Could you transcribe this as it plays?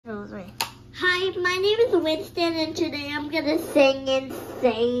2, 3. Hi, my name is Winston, and today I'm gonna sing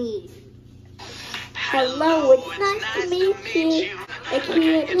Insane. Hello, it's nice to meet you. I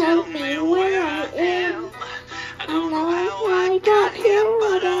can't tell me where I am. I don't know how I got here,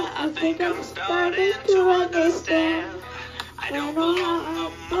 but I think I'm starting to understand. I don't know how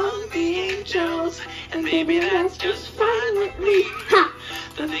I'm among the angels, and maybe that's just fine with me. Ha!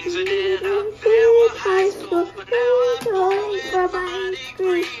 The things I did up there was high school, but now I'm going for my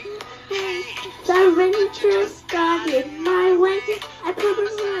degree. Something just got in my way. I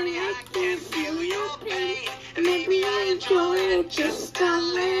promise honey, I can feel your pain. And maybe I enjoy it just a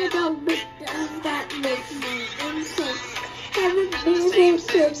little bit. Does that make me insane? Haven't been the same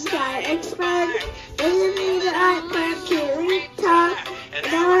since I expired. Doesn't mean that I plan to retire. And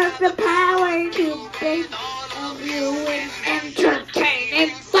I have the power to make all of you entertain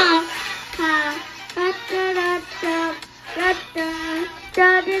and fun. Ha da da da da da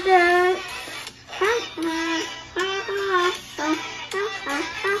da da da.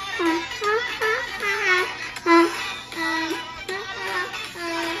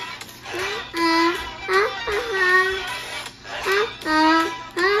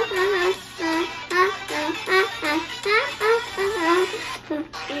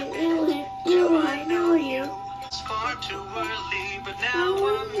 I know you. It's far too early, but now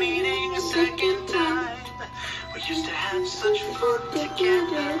we're meeting a second time. We used to have such fun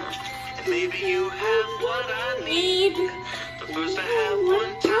together, and maybe you have what I need. But first I have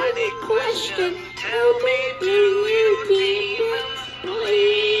one tiny question. Tell me, do you demons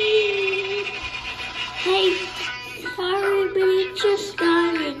bleed? Hey, sorry, but it just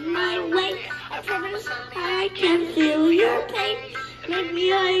got in my way. I promise I can feel your pain.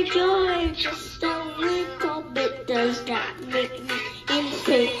 Maybe I enjoy just a little bit. Does that make me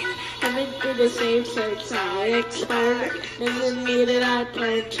insane? Haven't been the same since I expired. Doesn't mean that I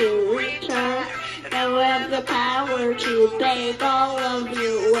plan to return. Now I have the power to make all of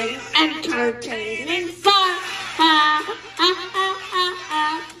you entertain and fun. Ha ha ha ha ha ha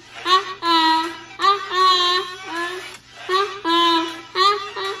ha ha ha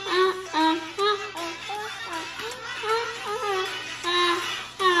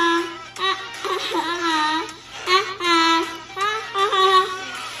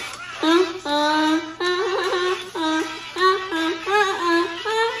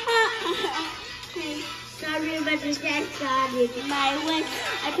Sorry, but the death got in my way.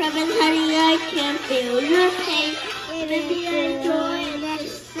 I promise, honey, I can feel your pain. Maybe I enjoy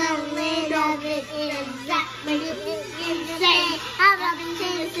just a little bit. Does that make me insane? I've been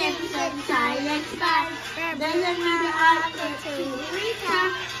chasing since I expired. Doesn't mean that I plan to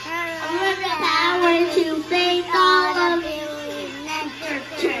retire. I have the power to make all of you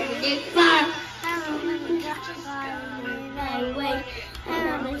entertaining fun. I way. I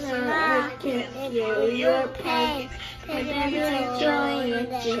promise I can feel your pain. Maybe I enjoy it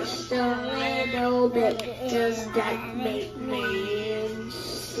just a little bit. Does that make me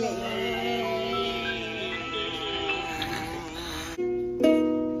insane?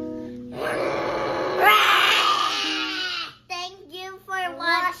 Thank you for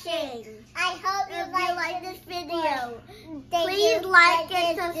watching. I hope you like this video. Please like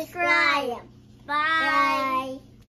and subscribe. Bye.